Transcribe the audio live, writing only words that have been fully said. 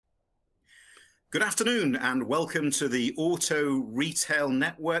Good afternoon and welcome to the Auto Retail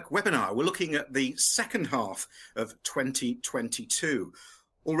Network webinar. We're looking at the second half of 2022.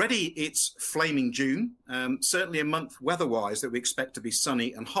 Already it's flaming June, certainly a month weather-wise that we expect to be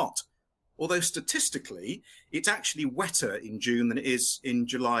sunny and hot. Although statistically, it's actually wetter in June than it is in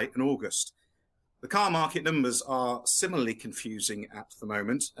July and August. The car market numbers are similarly confusing at the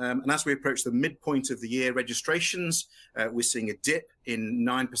moment. And as we approach the midpoint of the year, registrations, we're seeing a dip in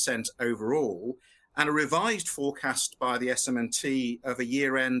 9% overall and a revised forecast by the SMMT of a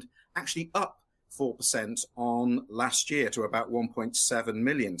year end actually up 4% on last year to about 1.7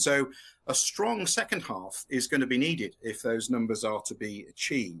 million. So a strong second half is going to be needed if those numbers are to be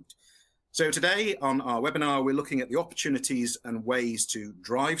achieved. So today on our webinar, we're looking at the opportunities and ways to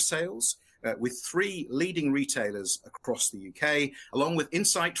drive sales, with three leading retailers across the UK, along with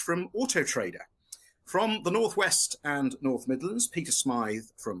insight from Auto Trader. From the Northwest and North Midlands, Peter Smythe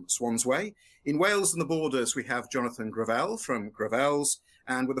from Swansway. In Wales and the Borders, we have Jonathan Gravel from Gravels,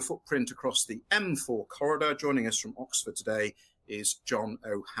 and with a footprint across the M4 corridor, joining us from Oxford today is John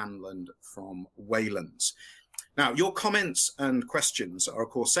O'Hanlon from Waylands. Now, your comments and questions are, of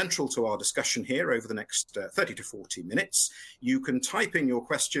course, central to our discussion here over the next 30 to 40 minutes. You can type in your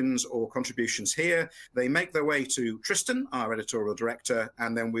questions or contributions here. They make their way to Tristan, our editorial director,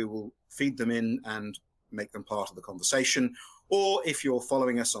 and then we will feed them in and make them part of the conversation. Or if you're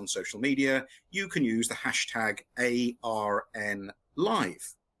following us on social media, you can use the hashtag ARNLive.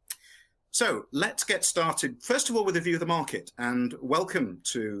 So let's get started, first of all, with a view of the market, and welcome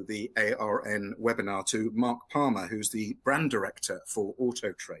to the ARN webinar to Mark Palmer, who's the brand director for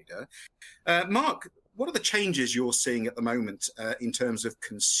Auto Trader. Mark, what are the changes you're seeing at the moment in terms of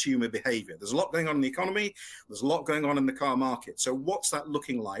consumer behavior? There's a lot going on in the economy, there's a lot going on in the car market. So what's that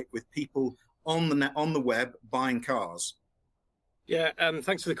looking like with people on the web buying cars? Yeah,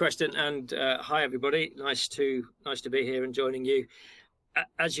 thanks for the question, and hi everybody. Nice to be here and joining you.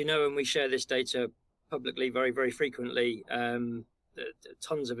 As you know, and we share this data publicly very, very frequently,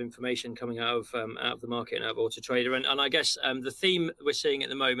 tons of information coming out of the market and out of Auto Trader. And I guess the theme we're seeing at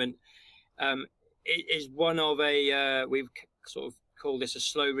the moment is one of we've sort of called this a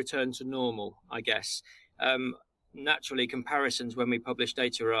slow return to normal, I guess. Naturally, comparisons when we publish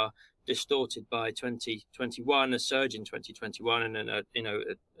data are distorted by 2021, a surge in 2021, and then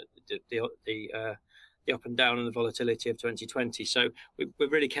the up and down and the volatility of 2020. So we're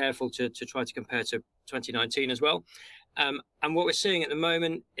really careful to try to compare to 2019 as well. And what we're seeing at the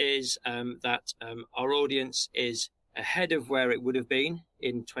moment is that our audience is ahead of where it would have been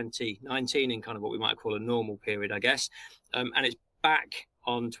in 2019 in kind of what we might call a normal period, I guess. And it's back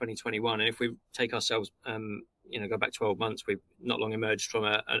on 2021. And if we take ourselves, go back 12 months, we've not long emerged from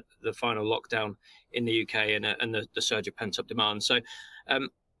the final lockdown in the UK and the surge of pent-up demand. So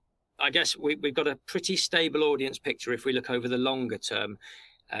I guess we've got a pretty stable audience picture if we look over the longer term,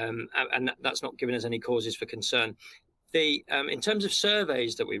 and that's not giving us any causes for concern. In terms of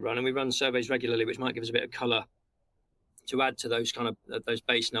surveys that we run, and we run surveys regularly, which might give us a bit of colour to add to those kind of those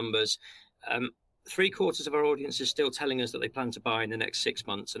base numbers. 3/4 of our audience is still telling us that they plan to buy in the next 6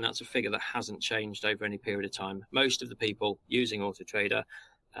 months, and that's a figure that hasn't changed over any period of time. Most of the people using Auto Trader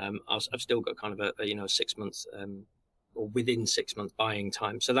have still got kind of a 6 months or within 6 month buying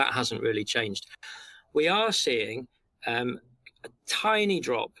time. So that hasn't really changed. We are seeing a tiny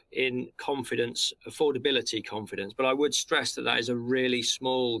drop in confidence, affordability confidence, but I would stress that is a really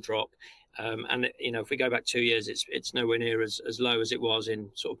small drop. And if we go back 2 years, it's nowhere near as low as it was in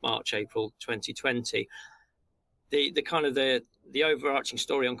sort of March, April 2020. The overarching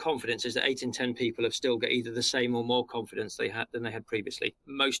story on confidence is that 8 in 10 people have still got either the same or more confidence than they had previously.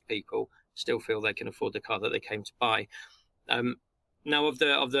 Most people still feel they can afford the car that they came to buy. Now, of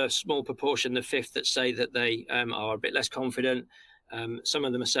the small proportion, the fifth that say that they are a bit less confident, some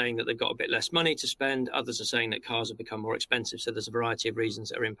of them are saying that they've got a bit less money to spend. Others are saying that cars have become more expensive. So there's a variety of reasons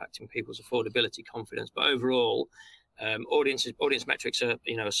that are impacting people's affordability confidence. But overall, audience metrics are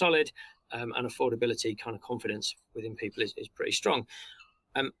solid, and affordability kind of confidence within people is pretty strong.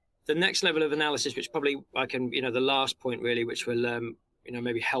 The next level of analysis, which probably I can, the last point really, which will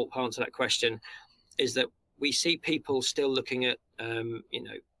maybe help answer that question, is that we see people still looking at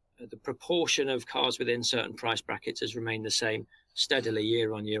the proportion of cars within certain price brackets has remained the same steadily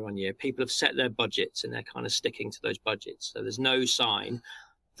year on year on year. People have set their budgets and they're kind of sticking to those budgets. So there's no sign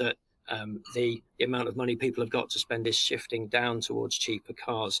that the amount of money people have got to spend is shifting down towards cheaper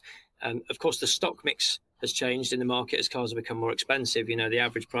cars. Of course, the stock mix has changed in the market as cars have become more expensive. The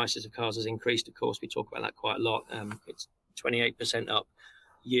average prices of cars has increased. Of course, we talk about that quite a lot. It's 28% up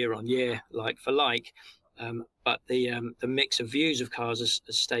year on year, like for like. but the mix of views of cars has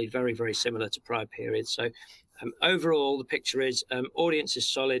stayed very, very similar to prior periods. So overall, the picture is audience is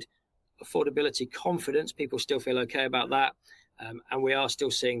solid, affordability, confidence, people still feel okay about that, and we are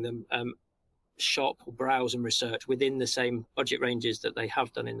still seeing them shop or browse and research within the same budget ranges that they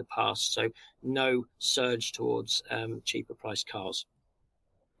have done in the past. So no surge towards cheaper priced cars.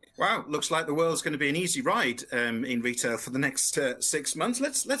 Wow, looks like the world's going to be an easy ride in retail for the next 6 months.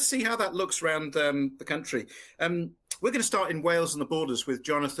 Let's see how that looks around the country. We're going to start in Wales and the Borders with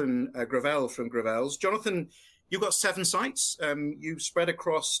Jonathan Gravel from Gravels. Jonathan, you've got 7 sites. You've spread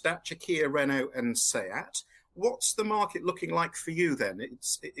across Dacia, Kia, Renault and Seat. What's the market looking like for you then?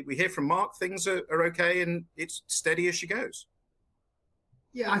 We hear from Mark things are okay and it's steady as she goes.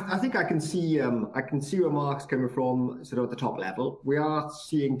 Yeah, I think I can see where Mark's coming from, sort of at the top level. We are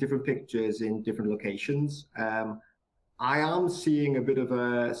seeing different pictures in different locations. I am seeing a bit of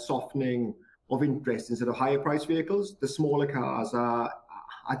a softening of interest in sort of higher price vehicles. The smaller cars are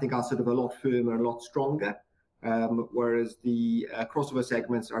sort of a lot firmer and a lot stronger, whereas the crossover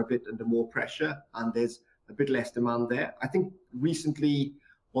segments are a bit under more pressure and there's a bit less demand there. I think recently,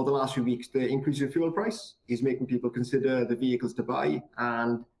 or the last few weeks, the increase in fuel price is making people consider the vehicles to buy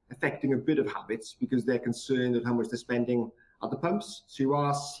and affecting a bit of habits because they're concerned at how much they're spending at the pumps. So you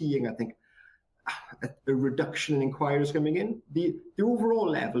are seeing, I think, a reduction in inquiries coming in. The overall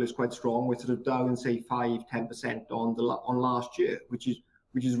level is quite strong. We're sort of down, say, 5-10% on last year, which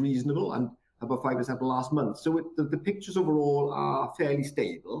is reasonable, and about 5% the last month. So the pictures overall are fairly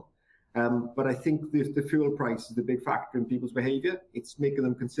stable. But I think the fuel price is the big factor in people's behaviour. It's making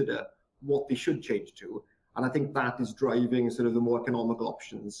them consider what they should change to. And I think that is driving sort of the more economical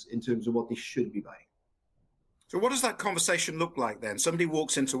options in terms of what they should be buying. So what does that conversation look like then? Somebody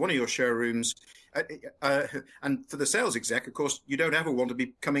walks into one of your showrooms and for the sales exec, of course, you don't ever want to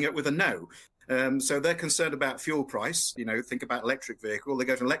be coming up with a no. So they're concerned about fuel price, think about electric vehicle. They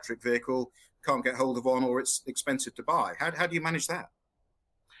go to an electric vehicle, can't get hold of one or it's expensive to buy. How do you manage that?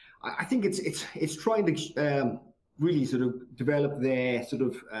 I think it's trying to really sort of develop their sort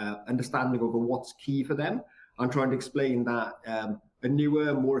of understanding of what's key for them and trying to explain that a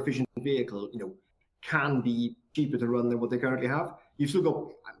newer, more efficient vehicle, can be cheaper to run than what they currently have. You've still got,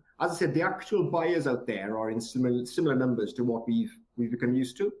 as I said, the actual buyers out there are in similar numbers to what we've become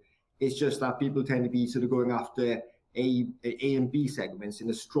used to. It's just that people tend to be sort of going after A and B segments in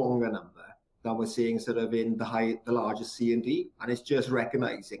a stronger number than we're seeing sort of in the largest C and D, and it's just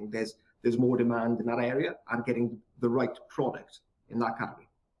recognizing there's more demand in that area and getting the right product in that category.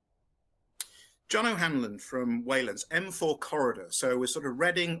 John O'Hanlon from Waylands, M4 Corridor. So we're sort of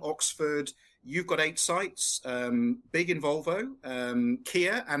Reading, Oxford. You've got 8 sites, big in Volvo,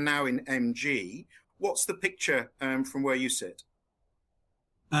 Kia, and now in MG. What's the picture from where you sit?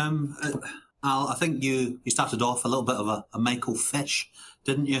 Al, I think you started off a little bit of a Michael Fish,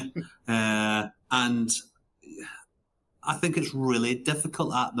 didn't you? And I think it's really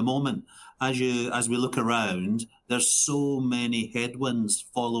difficult at the moment. As we look around, there's so many headwinds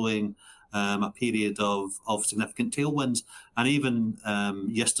following a period of significant tailwinds. And even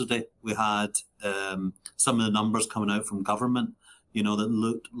yesterday, we had some of the numbers coming out from government, that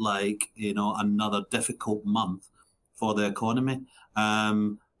looked like, another difficult month for the economy.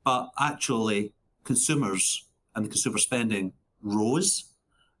 But actually, consumers and the consumer spending rose.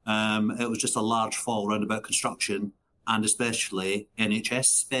 It was just a large fall around about construction and especially NHS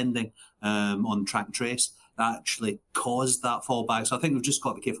spending on track and trace that actually caused that fallback. So I think we've just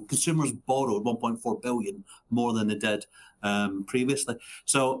got to be careful. Consumers borrowed 1.4 billion more than they did previously.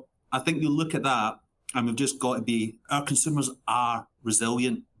 So I think you look at that and we've just got to be, our consumers are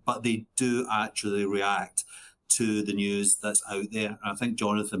resilient, but they do actually react to the news that's out there. And I think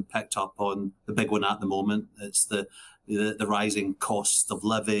Jonathan picked up on the big one at the moment. It's the rising cost of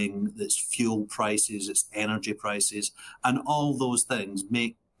living, it's fuel prices, it's energy prices, and all those things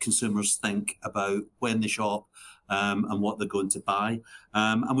make consumers think about when they shop and what they're going to buy.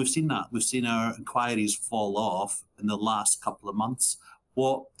 And we've seen that. We've seen our inquiries fall off in the last couple of months.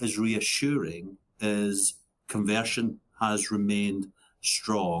 What is reassuring is conversion has remained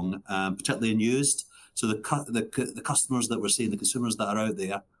strong, particularly in used. So the customers that we're seeing, the consumers that are out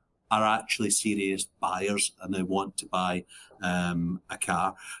there, are actually serious buyers and they want to buy a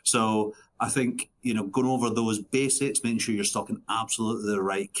car. So I think, going over those basics, making sure you're stocking absolutely the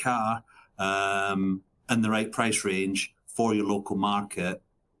right car in the right price range for your local market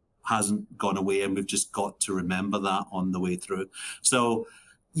hasn't gone away, and we've just got to remember that on the way through. So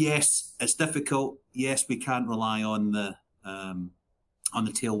yes, it's difficult. Yes, we can't rely on the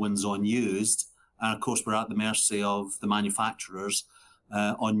tailwinds on used. And of course, we're at the mercy of the manufacturers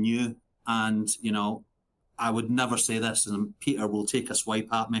on new. And, I would never say this, and Peter will take a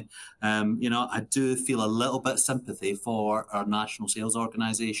swipe at me. I do feel a little bit sympathy for our national sales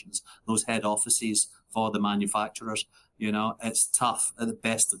organisations, those head offices for the manufacturers. It's tough at the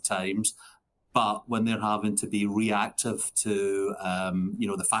best of times, but when they're having to be reactive to,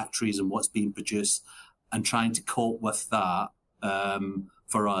 the factories and what's being produced and trying to cope with that,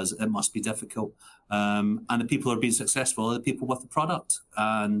 for us, it must be difficult. And the people who are being successful are the people with the product.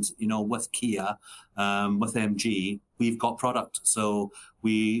 And, with Kia, with MG, we've got product. So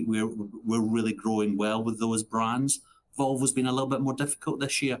we're really growing well with those brands. Volvo's been a little bit more difficult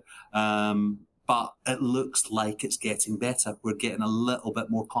this year. But it looks like it's getting better. We're getting a little bit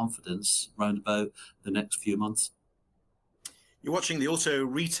more confidence around about the next few months. You're watching the Auto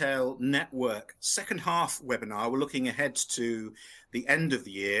Retail Network second half webinar. We're looking ahead to the end of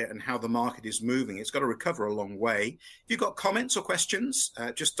the year and how the market is moving. It's got to recover a long way. If you've got comments or questions,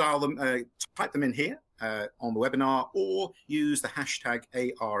 just dial them, type them in here on the webinar, or use the hashtag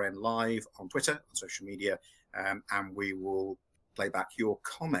ARNLive on Twitter, on social media, and we will play back your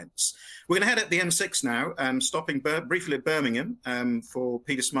comments. We're going to head at the M6 now, stopping briefly at Birmingham for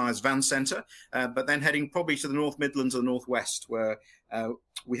Peter Smyth's Van Centre, but then heading probably to the North Midlands or the North West, where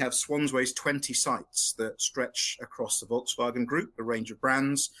we have Swansway's 20 sites that stretch across the Volkswagen Group, a range of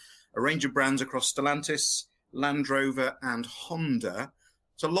brands across Stellantis, Land Rover and Honda.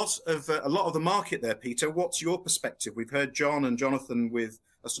 So a lot of the market there, Peter. What's your perspective? We've heard John and Jonathan with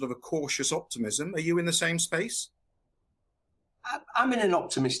a sort of a cautious optimism. Are you in the same space? I'm in an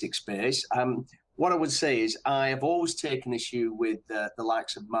optimistic space. What I would say is I have always taken issue with the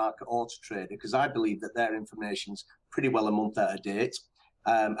likes of Market Auto Trader, because I believe that their information's pretty well a month out of date.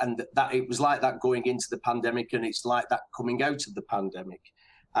 And that it was like that going into the pandemic, and it's like that coming out of the pandemic.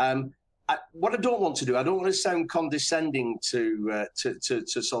 What I don't want to do, I don't want to sound condescending to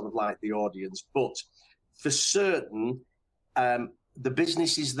sort of like the audience, but for certain, the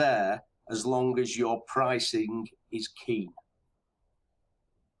business is there as long as your pricing is keen.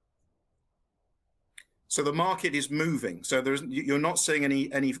 So the market is moving. So you're not seeing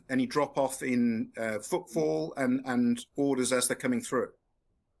any drop off in footfall and orders as they're coming through.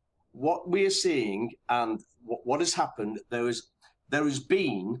 What we are seeing and what has happened, there has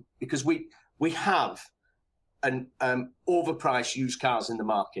been, because we have an overpriced used cars in the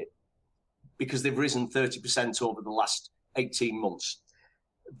market because they've risen 30% over the last 18 months.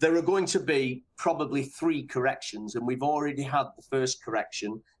 There are going to be probably 3 corrections, and we've already had the first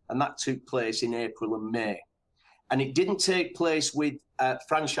correction, and that took place in April and May. And it didn't take place with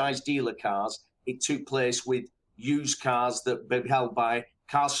franchise dealer cars. It took place with used cars that were held by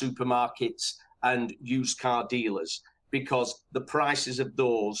car supermarkets and used car dealers, because the prices of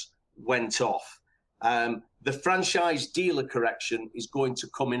those went off. The franchise dealer correction is going to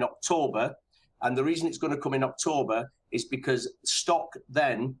come in October. And the reason it's going to come in October is because stock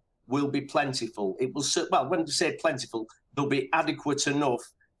then will be plentiful. It will, well, when I say plentiful, they'll be adequate enough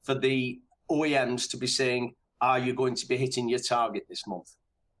for the OEMs to be saying, are you going to be hitting your target this month?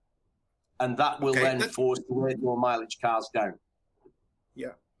 And that will force the low mileage cars down.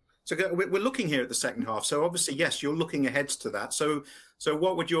 Yeah. So we're looking here at the second half. So obviously, yes, you're looking ahead to that. So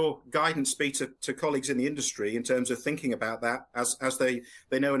what would your guidance be to colleagues in the industry in terms of thinking about that as they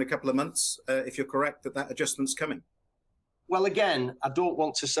know in a couple of months, if you're correct, that adjustment's coming? Well, again, I don't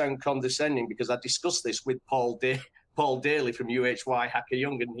want to sound condescending, because I discussed this with Paul Daly from UHY Hacker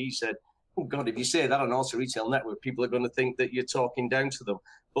Young, and he said, oh, God, if you say that on Auto Retail Network, people are going to think that you're talking down to them.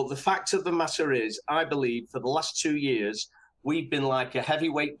 But the fact of the matter is, I believe for the last 2 years, we've been like a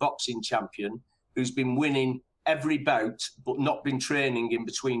heavyweight boxing champion who's been winning every bout, but not been training in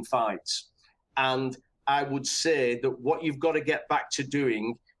between fights. And I would say that what you've got to get back to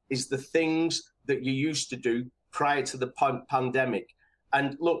doing is the things that you used to do prior to the pandemic.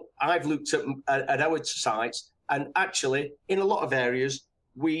 And look, I've looked at our sites, and actually, in a lot of areas,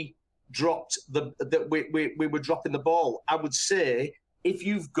 we dropped we were dropping the ball. I would say if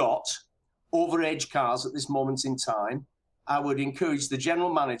you've got overage cars at this moment in time, I would encourage the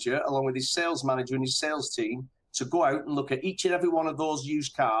general manager, along with his sales manager and his sales team, to go out and look at each and every one of those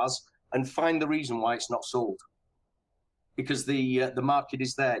used cars and find the reason why it's not sold. Because the market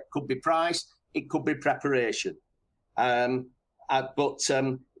is there. It could be price, it could be preparation. But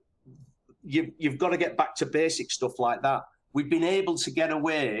you've got to get back to basic stuff like that. We've been able to get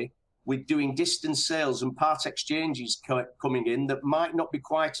away with doing distance sales and part exchanges coming in that might not be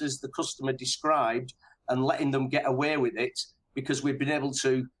quite as the customer described, and letting them get away with it because we've been able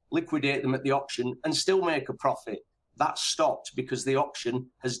to liquidate them at the auction and still make a profit. That stopped because the auction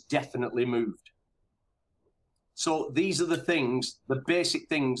has definitely moved. So these are the things, the basic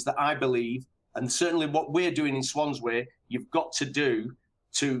things that I believe And certainly what we're doing in Swansway, you've got to do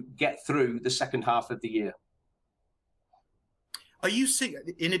to get through the second half of the year. Are you seeing,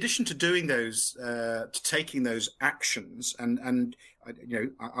 in addition to doing those, to taking those actions, and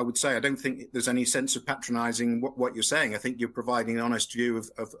I would say I don't think there's any sense of patronising what you're saying. I think you're providing an honest view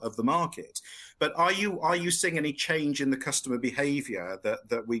of the market. But are you seeing any change in the customer behaviour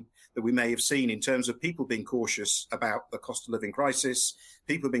that we may have seen in terms of people being cautious about the cost of living crisis,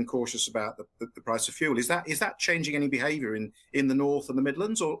 people being cautious about the price of fuel? Is that changing any behaviour in the North and the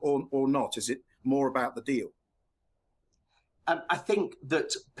Midlands, or not? Is it more about the deal? I think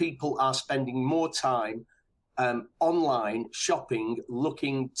that people are spending more time online shopping,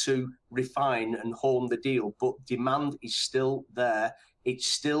 looking to refine and hone the deal, but demand is still there. It's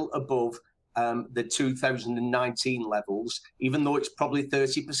still above the 2019 levels, even though it's probably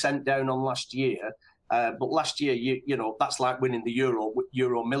 30% down on last year. But last year, you know, that's like winning the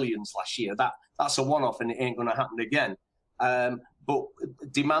Euro Millions last year. That's a one-off, and it ain't going to happen again. But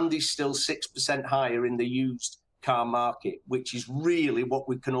demand is still 6% higher in the used car market, which is really what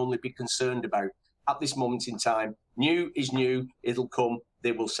we can only be concerned about at this moment in time. New is new, it'll come,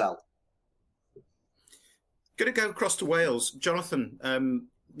 they will sell. Going to go across to Wales. Jonathan,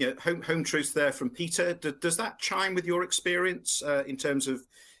 home truths there from Peter. Does that chime with your experience in terms of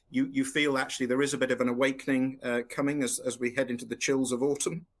you feel actually there is a bit of an awakening coming as we head into the chills of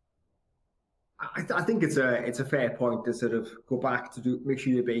autumn? I think it's a fair point to sort of go back to make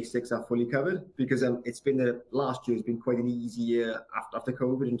sure your basics are fully covered, because it's been last year has been quite an easy year after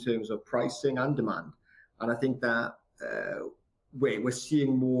COVID in terms of pricing and demand, and I think that we're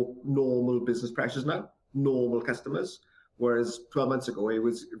seeing more normal business pressures now, normal customers, whereas 12 months ago it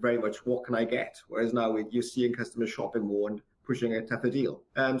was very much what can I get, whereas now you're seeing customers shopping more and pushing a tougher deal.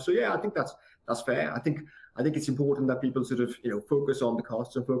 So yeah, I think that's fair. I think it's important that people sort of, focus on the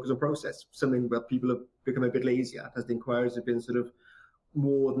costs and focus on process, something where people have become a bit lazy at, as the inquiries have been sort of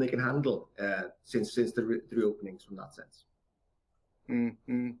more than they can handle since the reopenings from that sense.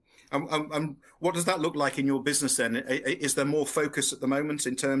 Mm-hmm. What does that look like in your business then? Is there more focus at the moment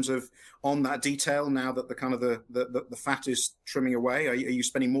in terms of on that detail now that the kind of the fat is trimming away? Are you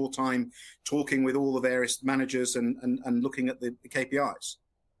spending more time talking with all the various managers and looking at the KPIs?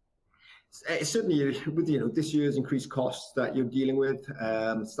 Certainly, with this year's increased costs that you're dealing with,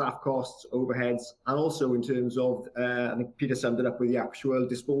 staff costs, overheads, and also in terms of, I think Peter summed it up with the actual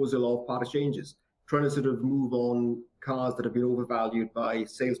disposal of part exchanges, trying to sort of move on cars that have been overvalued by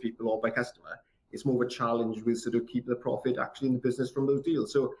salespeople or by customer. It's more of a challenge with sort of keeping the profit actually in the business from those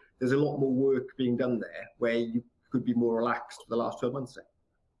deals. So there's a lot more work being done there where you could be more relaxed for the last 12 months.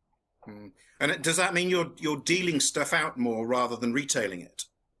 And does that mean you're dealing stuff out more rather than retailing it?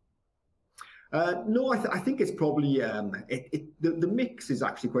 No, I think it's probably the mix is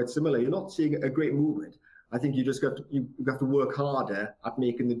actually quite similar. You're not seeing a great movement. I think you just have to work harder at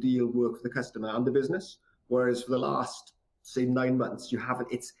making the deal work for the customer and the business. Whereas for the last, say, 9 months, you haven't.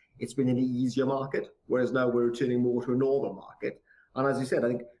 It's been an easier market. Whereas now we're returning more to a normal market. And as you said, I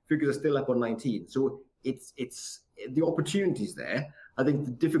think figures are still up on 19. So it's the opportunities there. I think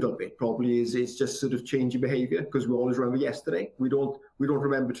the difficult bit probably is just sort of changing behaviour, because we always remember yesterday. We don't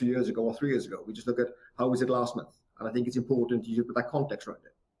remember 2 years ago or 3 years ago. We just look at how was it last month, and I think it's important to put that context around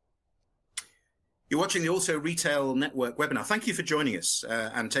it. You're watching the Auto Retail Network webinar. Thank you for joining us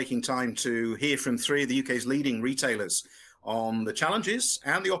and taking time to hear from 3 of the UK's leading retailers on the challenges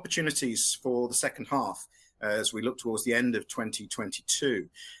and the opportunities for the second half as we look towards the end of 2022.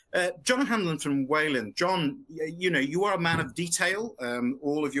 John Hanlon from Wayland. John, you are a man of detail.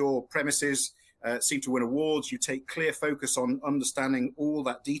 All of your premises seem to win awards. You take clear focus on understanding all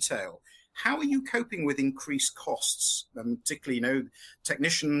that detail. How are you coping with increased costs, particularly,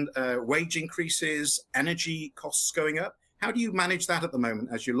 technician wage increases, energy costs going up? How do you manage that at the moment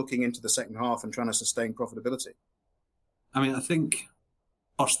as you're looking into the second half and trying to sustain profitability? I mean, I think,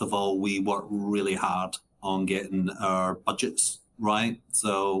 first of all, we work really hard on getting our budgets right.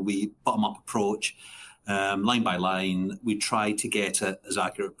 So we bottom-up approach, line by line. We try to get it as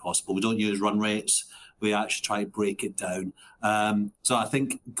accurate as possible. We don't use run rates. We actually try to break it down. So I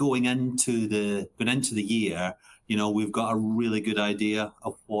think going into the year, we've got a really good idea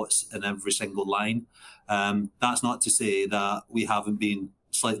of what's in every single line. That's not to say that we haven't been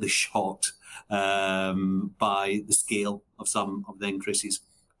slightly shocked by the scale of some of the increases.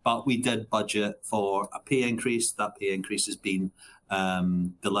 But we did budget for a pay increase. That pay increase has been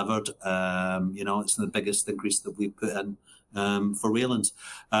delivered. It's the biggest increase that we put in for Wayland's.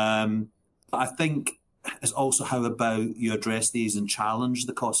 I think it's also how about you address these and challenge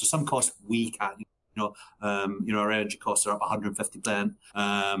the costs. So some costs we can't, Our energy costs are up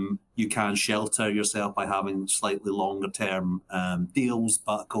 150%. You can shelter yourself by having slightly longer term deals,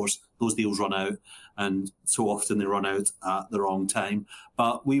 but of course those deals run out, and so often they run out at the wrong time.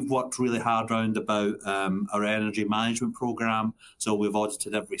 But we've worked really hard around about our energy management program. So we've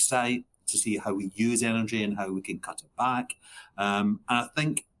audited every site to see how we use energy and how we can cut it back. And I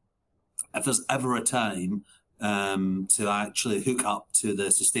think if there's ever a time to actually hook up to the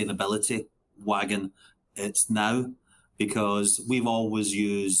sustainability wagon, it's now, because we've always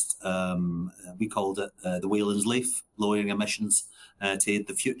used, we called it the Wayland's Leaf, lowering emissions to aid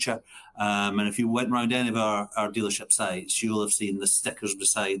the future. And if you went around any of our dealership sites, you'll have seen the stickers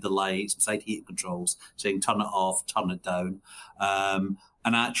beside the lights, beside heating controls, saying turn it off, turn it down.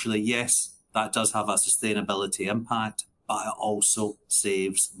 And actually, yes, that does have a sustainability impact, but it also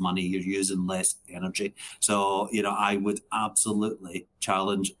saves money. You're using less energy. So, I would absolutely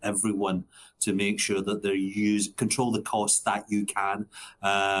challenge everyone to make sure that they control the costs that you can,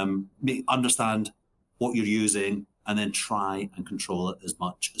 understand what you're using, and then try and control it as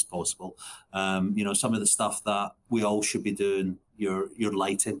much as possible. Some of the stuff that we all should be doing, your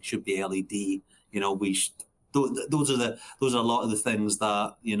lighting should be LED. Those are a lot of the things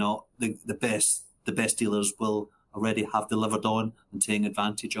that the best dealers will already have delivered on and taking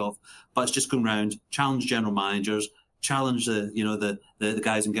advantage of. But it's just going around, challenge general managers, challenge the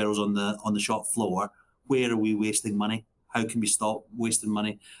guys and girls on the shop floor. Where are we wasting money? How can we stop wasting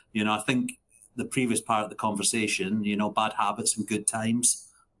money? I think the previous part of the conversation, bad habits and good times,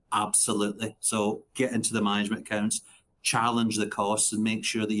 absolutely. So get into the management accounts, challenge the costs, and make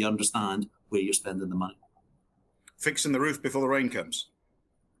sure that you understand where you're spending the money. Fixing the roof before the rain comes.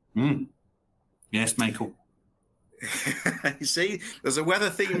 Yes, Michael. You see, there's a weather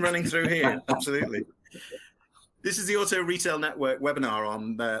theme running through here. Absolutely. This is the Auto Retail Network webinar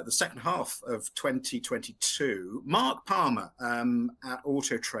on the second half of 2022. Mark Palmer at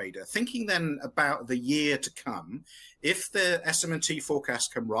Auto Trader, thinking then about the year to come. If the SM&T forecasts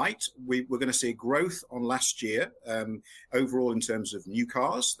come right, we're going to see growth on last year overall in terms of new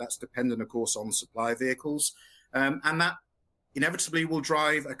cars. That's dependent, of course, on supply vehicles. And that inevitably will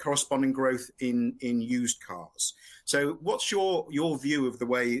drive a corresponding growth in used cars. So what's your view of the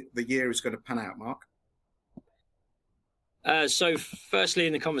way the year is going to pan out, Mark? So firstly,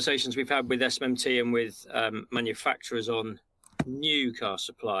 in the conversations we've had with SM&T and with manufacturers on new car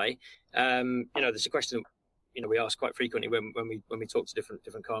supply, there's a question that we ask quite frequently when we talk to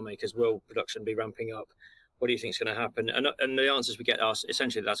different car makers: will production be ramping up? What do you think is going to happen? And the answers we get are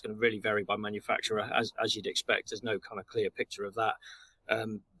essentially that's going to really vary by manufacturer, as you'd expect. There's no kind of clear picture of that.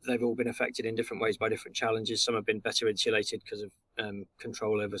 They've all been affected in different ways by different challenges. Some have been better insulated because of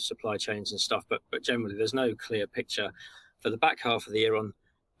control over supply chains and stuff, but generally there's no clear picture for the back half of the year on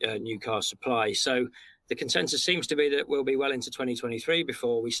new car supply. So the consensus seems to be that we'll be well into 2023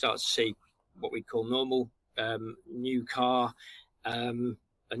 before we start to see what we call normal new car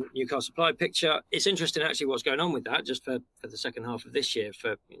supply picture. It's interesting actually what's going on with that just for the second half of this year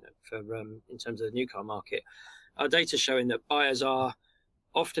for in terms of the new car market. Our data showing that buyers are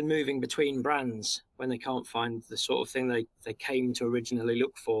often moving between brands when they can't find the sort of thing they came to originally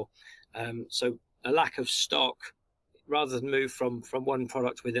look for. So a lack of stock, rather than move from one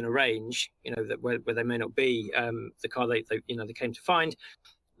product within a range, where they may not be the car they came to find,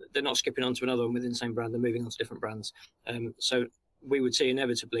 they're not skipping onto another one within the same brand. They're moving on to different brands. So we would see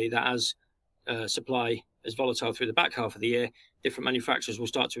inevitably that as supply is volatile through the back half of the year, different manufacturers will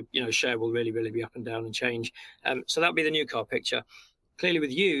start to, share will really, really be up and down and change. So that'll be the new car picture. Clearly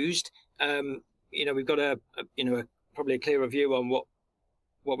with used, we've got probably a clearer view on what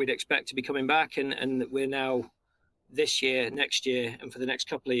we'd expect to be coming back, and we're now this year, next year, and for the next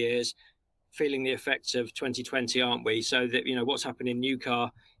couple of years, feeling the effects of 2020, aren't we? So that, what's happened in new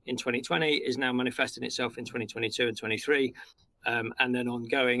car in 2020 is now manifesting itself in 2022 and 23, and then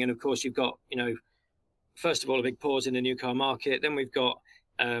ongoing. And of course, you've got, first of all, a big pause in the new car market. Then we've got,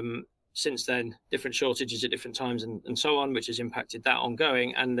 since then, different shortages at different times and so on, which has impacted that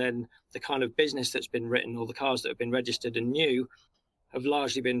ongoing. And then the kind of business that's been written, or the cars that have been registered and new, have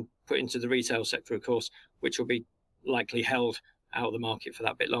largely been put into the retail sector, of course, which will be likely held out of the market for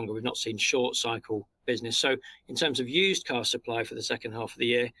that bit longer. We've not seen short cycle business. So in terms of used car supply for the second half of the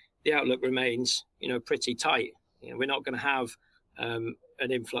year, the outlook remains, pretty tight. We're not going to have an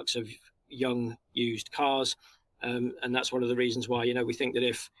influx of young used cars. And that's one of the reasons why, we think that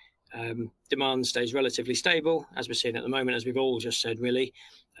if demand stays relatively stable, as we're seeing at the moment, as we've all just said, really,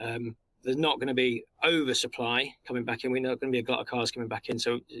 there's not going to be oversupply coming back in. We're not going to be a glut of cars coming back in.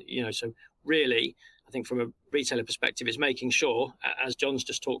 So, so really, I think from a retailer perspective, it's making sure, as John's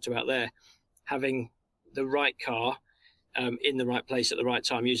just talked about there, having the right car in the right place at the right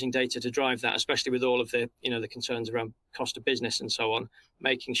time, using data to drive that, especially with all of the the concerns around cost of business and so on.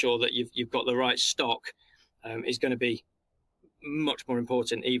 Making sure that you've got the right stock is going to be much more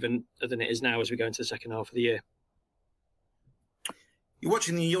important even than it is now as we go into the second half of the year. You're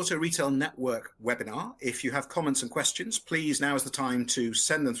watching the Auto Retail Network webinar. If you have comments and questions, please, now is the time to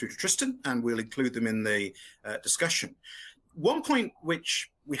send them through to Tristan, and we'll include them in the discussion. One point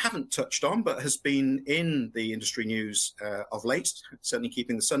which we haven't touched on, but has been in the industry news of late, certainly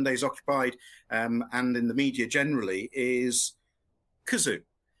keeping the Sundays occupied and in the media generally, is Cazoo.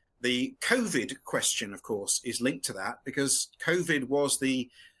 The COVID question, of course, is linked to that because COVID was the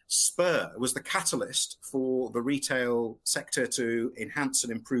catalyst for the retail sector to enhance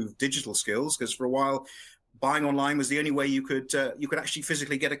and improve digital skills, because for a while buying online was the only way you could actually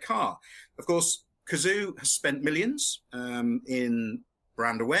physically get a car. Of course, Cazoo has spent millions in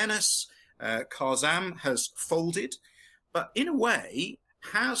brand awareness. Carzam has folded, but in a way,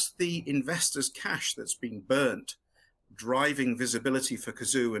 has the investors' cash that's been burnt driving visibility for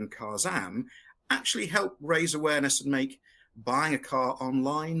Cazoo and Carzam actually helped raise awareness and make buying a car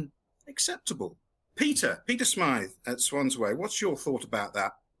online acceptable? Peter Smythe at Swansway, what's your thought about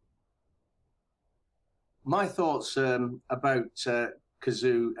that? My thoughts about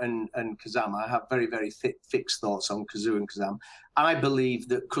Cazoo and Carzam, I have very, very fixed thoughts on Cazoo and Carzam. I believe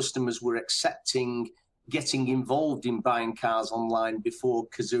that customers were accepting getting involved in buying cars online before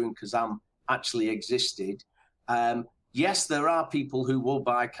Cazoo and Carzam actually existed. Yes, there are people who will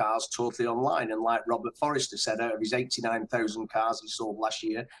buy cars totally online. And like Robert Forrester said, out of his 89,000 cars he sold last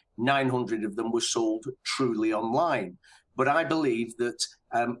year, 900 of them were sold truly online. But I believe that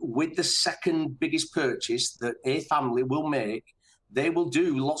with the second biggest purchase that a family will make, they will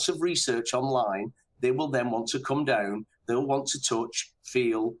do lots of research online. They will then want to come down. They'll want to touch,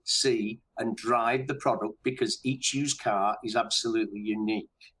 feel, see, and drive the product because each used car is absolutely unique.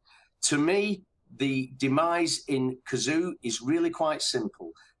 To me, the demise in Cazoo is really quite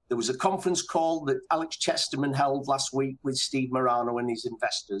simple. There was a conference call that Alex Chesterman held last week with Steve Morano and his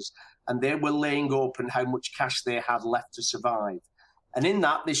investors, and they were laying open how much cash they had left to survive. And in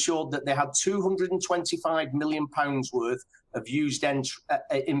that, they showed that they had £225 million worth of used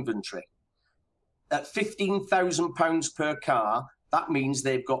inventory. At £15,000 per car, that means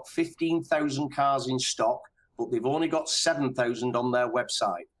they've got 15,000 cars in stock, but they've only got 7,000 on their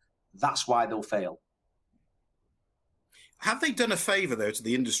website. That's why they'll fail. Have they done a favour, though, to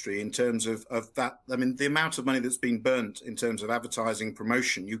the industry in terms of that? I mean, the amount of money that's been burnt in terms of advertising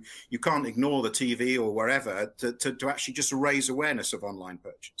promotion, you can't ignore the TV or wherever to actually just raise awareness of online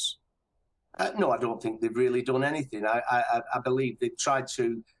purchase. No, I don't think they've really done anything. I believe they've tried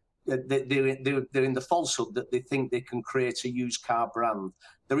to... They're in the falsehood that they think they can create a used car brand.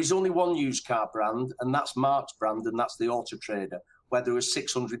 There is only one used car brand, and that's Mark's brand, and that's the Auto Trader, where there are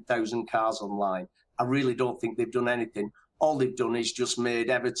 600,000 cars online. I really don't think they've done anything. All they've done is just made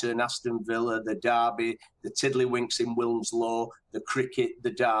Everton, Aston Villa, the Derby, the Tiddlywinks in Wilmslow, the cricket,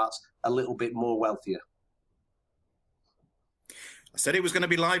 the darts, a little bit more wealthier. I said it was going to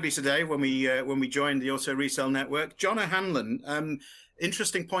be lively today when we joined the Auto Retail Network. John O'Hanlon,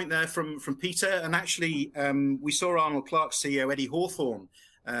 interesting point there from Peter. And actually, we saw Arnold Clark's CEO, Eddie Hawthorne,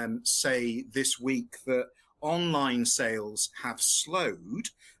 say this week that online sales have slowed,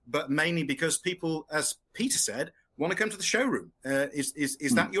 but mainly because people, as Peter said, want to come to the showroom.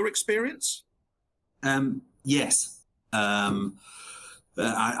 Is that your experience? Yes. I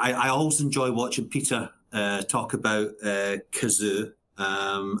always enjoy watching Peter talk about Cazoo,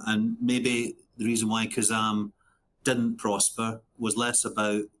 and maybe the reason why Carzam didn't prosper was less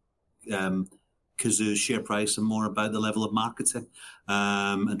about Cazoo's share price and more about the level of marketing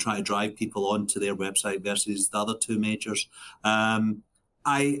and trying to drive people onto their website versus the other two majors.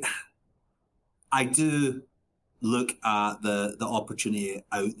 I do look at the opportunity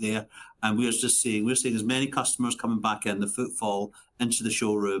out there, and we're seeing as many customers coming back in. The footfall into the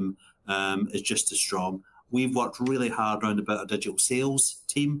showroom is just as strong. We've worked really hard around about a digital sales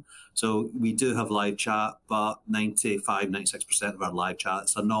team. So we do have live chat, but 96% of our live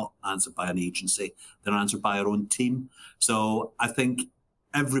chats are not answered by an agency. They're answered by our own team. So I think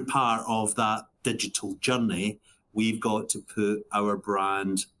every part of that digital journey, we've got to put our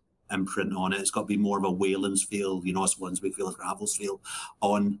brand imprint on it. It's got to be more of a Wayland's feel, Swansway feel, a Gravels feel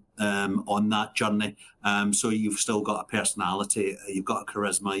on that journey. So you've still got a personality, you've got a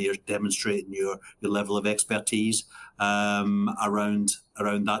charisma, you're demonstrating your level of expertise around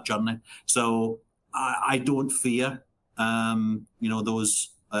that journey. So I don't fear, those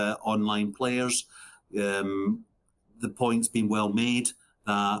online players. The point's been well made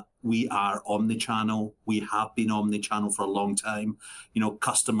that we are omni-channel. We have been omni-channel for a long time.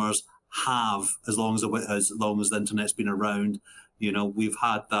 Customers have, as long as the internet's been around. We've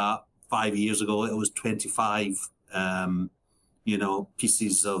had that 5 years ago. It was 25,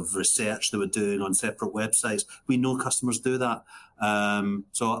 pieces of research they were doing on separate websites. We know customers do that.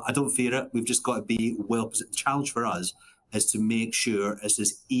 So I don't fear it. We've just got to be the challenge for us is to make sure it's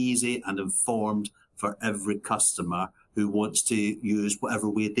as easy and informed for every customer who wants to use whatever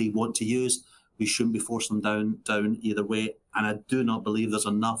way they want to use. We shouldn't be forcing them down either way. And I do not believe there's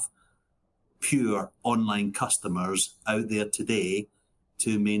enough pure online customers out there today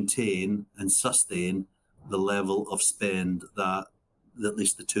to maintain and sustain the level of spend that at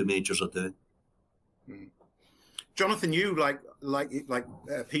least the two majors are doing. Jonathan, you like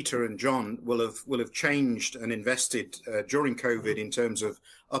Peter and John will have changed and invested during COVID in terms of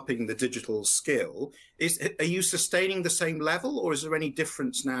upping the digital skill. Are you sustaining the same level, or is there any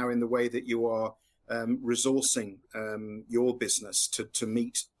difference now in the way that you are resourcing your business to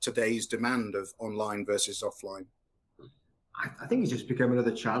meet today's demand of online versus offline? I think it's just become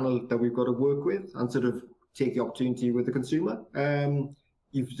another channel that we've got to work with and sort of take the opportunity with the consumer.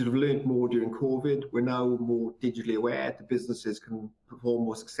 You've sort of learned more during COVID. We're now more digitally aware. The businesses can perform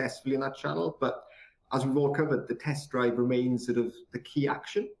more successfully in that channel. But as we've all covered, the test drive remains sort of the key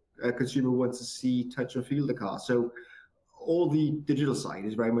action. A consumer wants to see, touch and feel the car. So all the digital side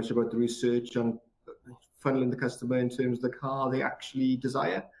is very much about the research and funneling the customer in terms of the car they actually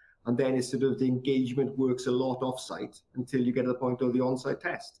desire. And then it's sort of the engagement works a lot off-site until you get to the point of the on-site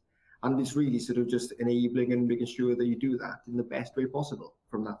test. And it's really sort of just enabling and making sure that you do that in the best way possible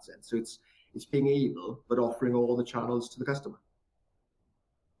from that sense. So it's being able, but offering all the channels to the customer.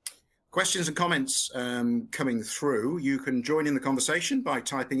 Questions and comments coming through. You can join in the conversation by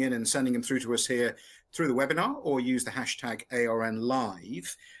typing in and sending them through to us here through the webinar, or use the hashtag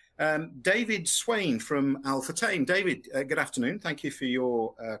ARNLive. David Swain from Alphatane. David, good afternoon. Thank you for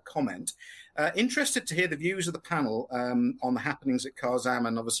your comment. Interested to hear the views of the panel on the happenings at Karzam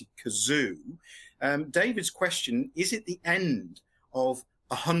and obviously Cazoo. David's question, is it the end of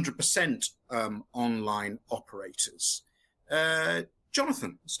 100% online operators?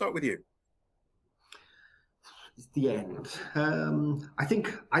 Jonathan, let's start with you. It's the end. I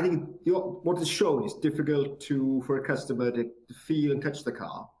think what is shown is difficult for a customer to feel and touch the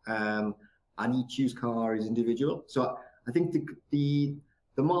car, and each used car is individual. So I think the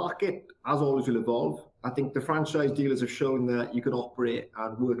market, as always, will evolve. I think the franchise dealers have shown that you can operate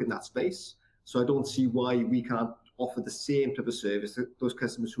and work in that space. So I don't see why we can't offer the same type of service to those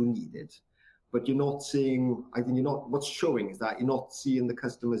customers who need it. But what's showing is that you're not seeing the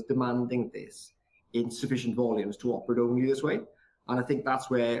customers demanding this in sufficient volumes to operate only this way. And I think that's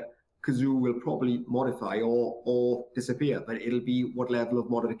where Cazoo will probably modify or disappear, but it'll be what level of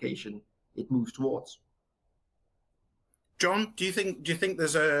modification it moves towards. John, do you think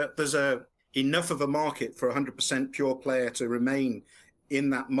there's enough of a market for 100% pure player to remain in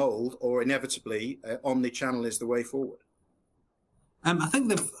that mold, or inevitably omni-channel is the way forward? I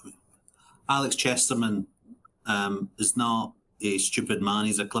think Alex Chesterman is not a stupid man.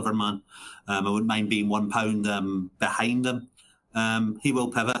 He's a clever man. I wouldn't mind being £1 behind him. He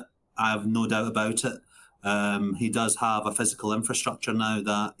will pivot. I have no doubt about it. He does have a physical infrastructure now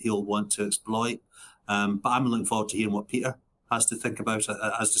that he'll want to exploit. But I'm looking forward to hearing what Peter has to think about it,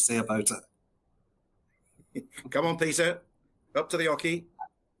 has to say about it. Come on, Peter. Up to the hockey.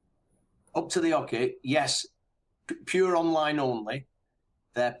 Up to the hockey, yes. Pure online only.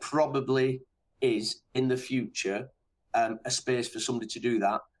 There probably is, in the future, a space for somebody to do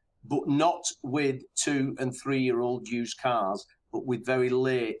that, but not with 2- and 3-year-old used cars, but with very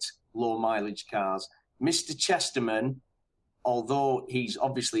late, low-mileage cars. Mr. Chesterman, although he's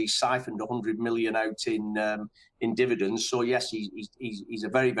obviously siphoned 100 million out in dividends, so yes, he's a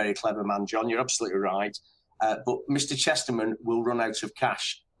very, very clever man, John. You're absolutely right. But Mr. Chesterman will run out of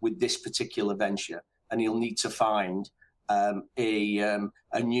cash with this particular venture, and he'll need to find a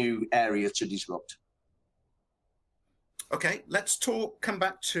new area to disrupt. Okay, let's come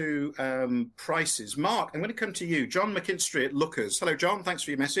back to prices. Mark, I'm going to come to you. John McKinstry at Lookers. Hello, John. Thanks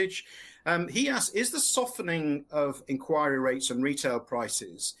for your message. He asks, is the softening of inquiry rates and retail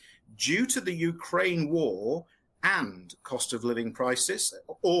prices due to the Ukraine war and cost of living crisis,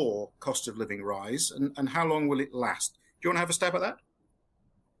 or cost of living rise? And how long will it last? Do you want to have a stab at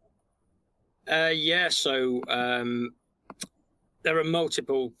that? Yeah, so there are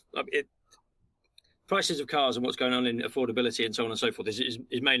multiple... prices of cars and what's going on in affordability and so on and so forth is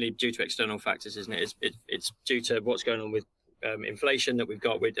mainly due to external factors, isn't it? It's due to what's going on with inflation that we've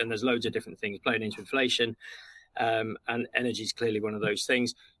got, and there's loads of different things playing into inflation. and energy is clearly one of those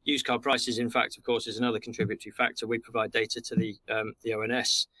things. Used car prices, in fact, of course, is another contributory factor. We provide data to the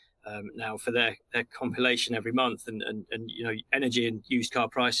ONS now for their compilation every month, and energy and used car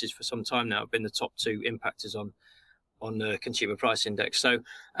prices for some time now have been the top two impactors on the consumer price index.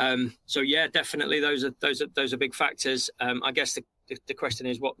 So yeah, definitely those are big factors. I guess the question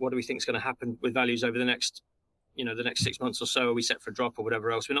is, what do we think is going to happen with values over the next 6 months or so? Are we set for a drop or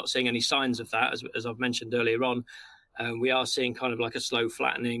whatever else? We're not seeing any signs of that, as I've mentioned earlier on. We are seeing kind of like a slow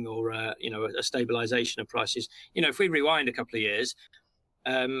flattening or a stabilization of prices. If we rewind a couple of years,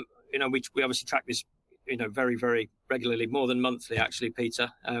 we obviously track this very, very regularly, more than monthly actually, Peter.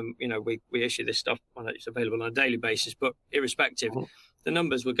 We issue this stuff it's available on a daily basis, but irrespective, the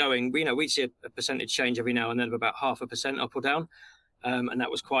numbers were going, we'd see a percentage change every now and then of about 0.5% up or down. And that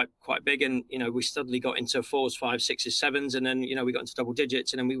was quite big, and we suddenly got into 4s, 5s, 6s, 7s, and then we got into double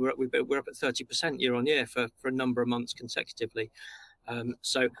digits, and then we were up at 30% year on year for a number of months consecutively.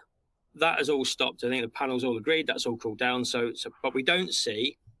 So that has all stopped. I think the panel's all agreed that's all cooled down. So but we don't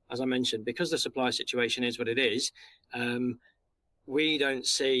see, as I mentioned, because the supply situation is what it is, we don't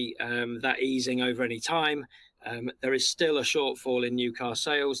see that easing over any time. There is still a shortfall in new car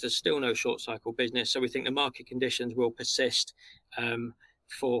sales. There's still no short cycle business. So we think the market conditions will persist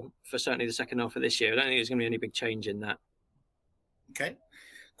for certainly the second half of this year. I don't think there's going to be any big change in that. Okay.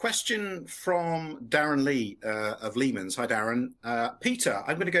 Question from Darren Lee of Lehman's. Hi, Darren. Peter,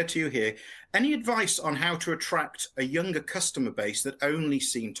 I'm going to go to you here. Any advice on how to attract a younger customer base that only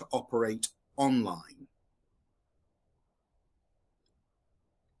seem to operate online?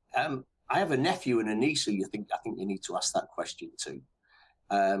 I have a nephew and a niece who I think you need to ask that question to,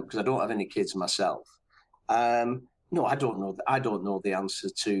 because I don't have any kids myself. No, I don't know the answer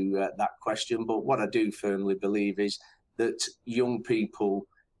to that question. But what I do firmly believe is that young people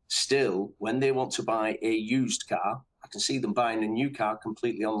still, when they want to buy a used car, I can see them buying a new car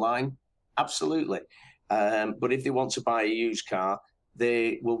completely online. Absolutely. But if they want to buy a used car,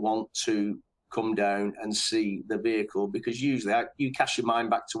 they will want to come down and see the vehicle, because usually you cast your mind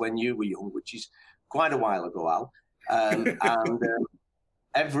back to when you were young, which is quite a while ago, Al. And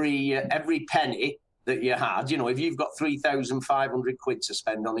every penny that you had, if you've got 3,500 quid to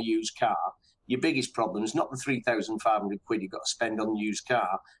spend on a used car, your biggest problem is not the 3,500 quid you've got to spend on the used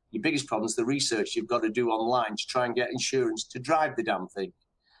car. Your biggest problem is the research you've got to do online to try and get insurance to drive the damn thing.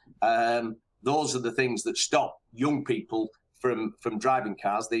 Those are the things that stop young people from driving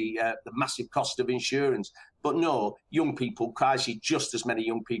cars, the massive cost of insurance. But no, young people, I see just as many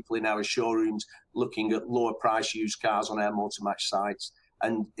young people in our showrooms looking at lower price used cars on our Motormatch sites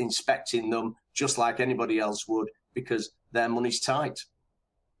and inspecting them just like anybody else would, because their money's tight.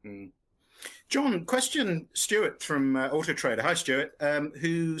 John, question Stuart from Auto Trader. Hi, Stuart,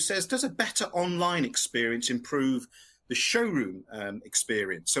 who says, does a better online experience improve the showroom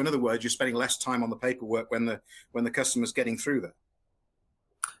experience? So in other words, you're spending less time on the paperwork when the customer's getting through that.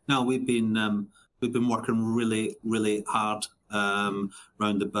 No, we've been working really, really hard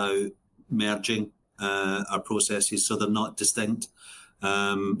round about merging our processes so they're not distinct.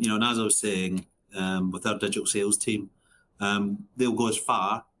 And as I was saying, with our digital sales team, they'll go as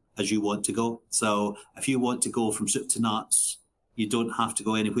far as you want to go. So if you want to go from soup to nuts, you don't have to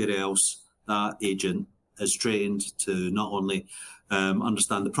go anywhere else. That agent is trained to not only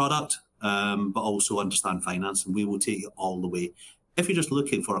understand the product, but also understand finance, and we will take you all the way. If you're just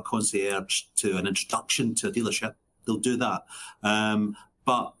looking for a concierge to an introduction to a dealership, they'll do that.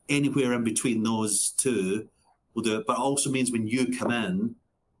 But anywhere in between those two will do it. But it also means when you come in,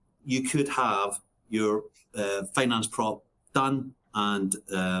 you could have your finance prop done and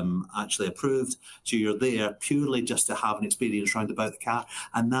actually approved. So you're there purely just to have an experience round about the car.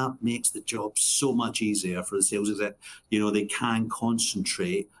 And that makes the job so much easier for the sales exec. They can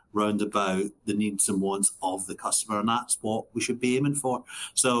concentrate round about the needs and wants of the customer. And that's what we should be aiming for.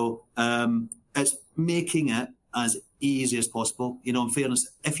 So it's making it as easy as possible. In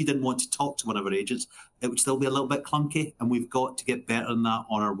fairness, if you didn't want to talk to one of our agents, it would still be a little bit clunky, and we've got to get better than that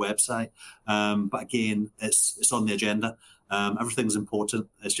on our website. But again, it's on the agenda. Everything's important.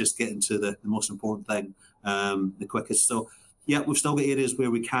 It's just getting to the most important thing the quickest. So, yeah, we've still got areas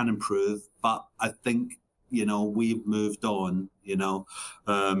where we can improve, but I think, we've moved on,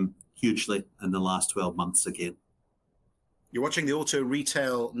 hugely in the last 12 months again. You're watching the Auto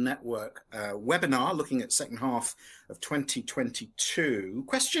Retail Network webinar looking at second half of 2022.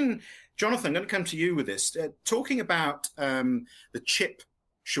 Question, Jonathan, I'm going to come to you with this. Talking about the chip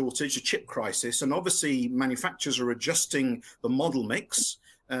shortage, the chip crisis, and obviously manufacturers are adjusting the model mix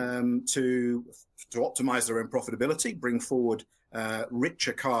to optimize their own profitability, bring forward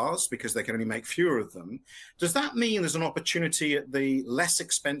richer cars because they can only make fewer of them. Does that mean there's an opportunity at the less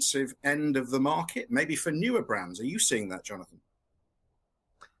expensive end of the market, maybe for newer brands? Are you seeing that, Jonathan?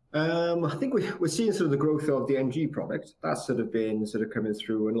 I think we're seeing sort of the growth of the MG product. That's sort of been coming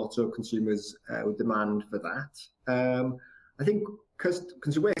through, and lots of consumers with demand for that. I think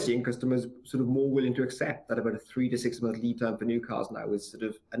we're seeing customers sort of more willing to accept that about a 3 to 6 month lead time for new cars now is sort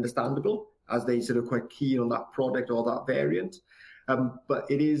of understandable, as they sort of quite keen on that product or that variant. But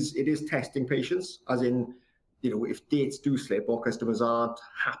it is testing patience, as in, if dates do slip or customers aren't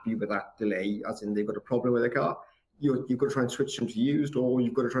happy with that delay, as in they've got a problem with their car, you've got to try and switch them to used, or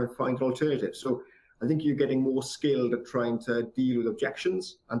you've got to try and find an alternative. So I think you're getting more skilled at trying to deal with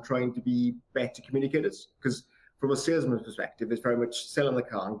objections and trying to be better communicators, because from a salesman's perspective, it's very much selling the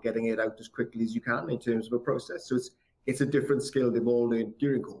car and getting it out as quickly as you can in terms of a process. So it's a different skill they've all learned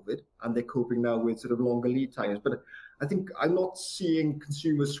during COVID, and they're coping now with sort of longer lead times. But I think I'm not seeing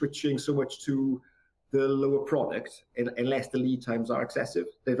consumers switching so much to the lower product unless the lead times are excessive.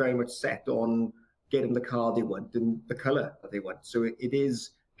 They're very much set on getting the car they want and the colour that they want. So it is,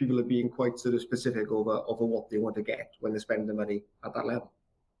 people are being quite sort of specific over what they want to get when they spend the money at that level.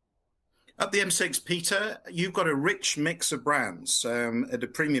 At the M6, Peter, you've got a rich mix of brands at the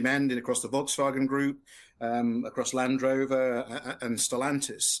premium end and across the Volkswagen Group, across Land Rover and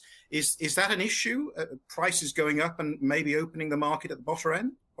Stellantis. Is that an issue? Prices going up and maybe opening the market at the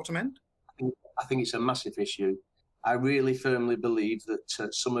bottom end? I think it's a massive issue. I really firmly believe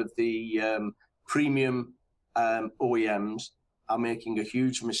that some of the premium OEMs are making a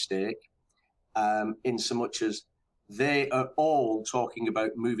huge mistake in so much as they are all talking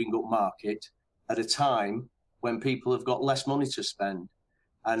about moving up market at a time when people have got less money to spend.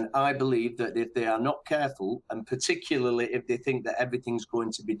 And I believe that if they are not careful, and particularly if they think that everything's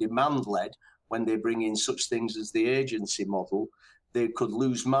going to be demand-led when they bring in such things as the agency model, they could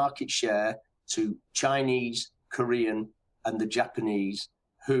lose market share to Chinese, Korean, and the Japanese,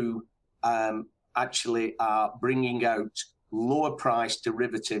 who actually are bringing out lower-priced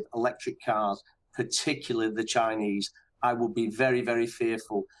derivative electric cars, particularly the Chinese. I would be very, very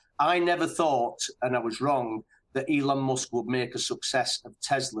fearful. I never thought, and I was wrong, that Elon Musk would make a success of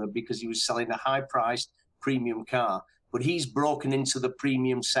Tesla because he was selling a high-priced premium car. But he's broken into the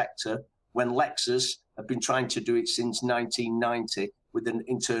premium sector when Lexus have been trying to do it since 1990 with an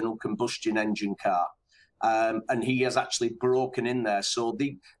internal combustion engine car. And he has actually broken in there. So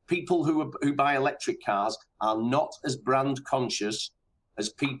the people who buy electric cars are not as brand conscious as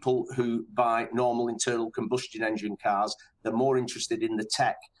people who buy normal internal combustion engine cars. They're more interested in the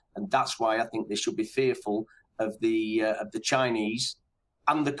tech. And that's why I think they should be fearful of the Chinese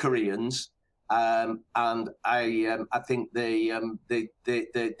and the Koreans. And I think they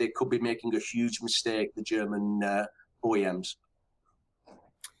could be making a huge mistake, the German OEMs.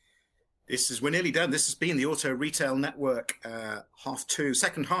 We're nearly done. This has been the Auto Retail Network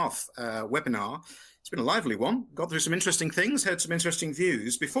second half webinar. It's been a lively one. Got through some interesting things, heard some interesting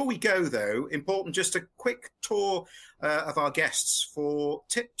views. Before we go, though, important just a quick tour of our guests for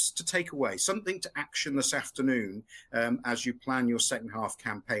tips to take away, something to action this afternoon as you plan your second half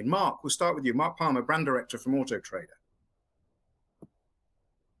campaign. Mark, we'll start with you. Mark Palmer, Brand Director from Auto Trader.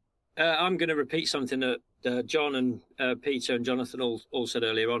 I'm going to repeat something that John and Peter and Jonathan all said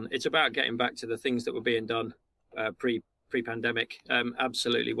earlier on. It's about getting back to the things that were being done pre-pandemic.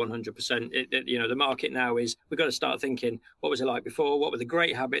 Absolutely 100%. The market now is, we've got to start thinking, what was it like before? What were the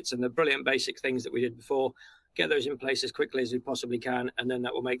great habits and the brilliant basic things that we did before? Get those in place as quickly as we possibly can, and then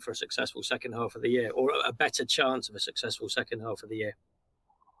that will make for a successful second half of the year, or a better chance of a successful second half of the year.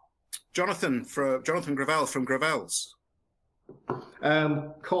 Jonathan Gravel from Gravel's.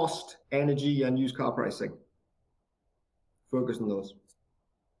 Cost, energy, and used car pricing. Focus on those.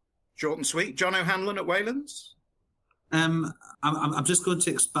 Short and sweet. John O'Hanlon at Wayland's. I'm just going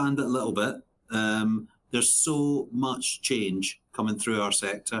to expand it a little bit. There's so much change coming through our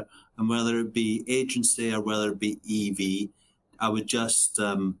sector, and whether it be agency or whether it be EV, I would just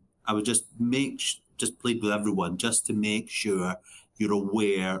plead with everyone just to make sure you're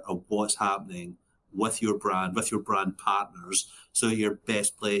aware of what's happening with your brand partners, so you're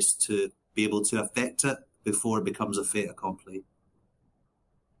best placed to be able to affect it before it becomes a fait accompli.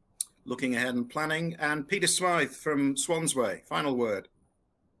 Looking ahead and planning. And Peter Smythe from Swansway, final word.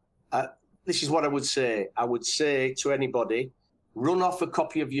 This is what I would say. I would say to anybody, run off a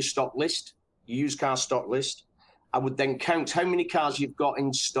copy of your stock list, your used car stock list. I would then count how many cars you've got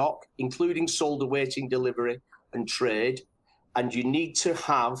in stock, including sold awaiting delivery and trade. And you need to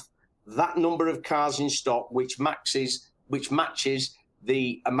have that number of cars in stock which matches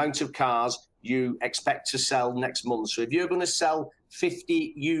the amount of cars you expect to sell next month. So if you're going to sell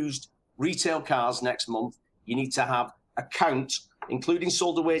 50 used retail cars next month, you need to have a count, including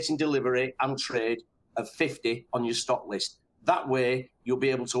sold awaiting delivery and trade, of 50 on your stock list. That way, you'll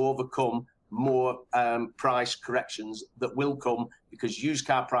be able to overcome more price corrections that will come because used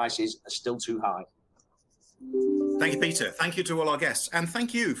car prices are still too high. Thank you, Peter. Thank you to all our guests. And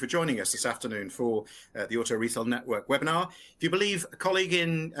thank you for joining us this afternoon for the Auto Retail Network webinar. If you believe a colleague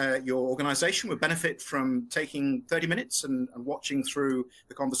in your organisation would benefit from taking 30 minutes and watching through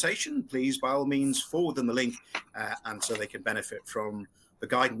the conversation, please, by all means, forward them the link and so they can benefit from the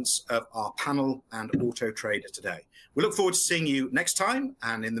guidance of our panel and Auto Trader today. We look forward to seeing you next time.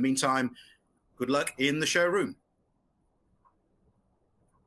 And in the meantime, good luck in the showroom.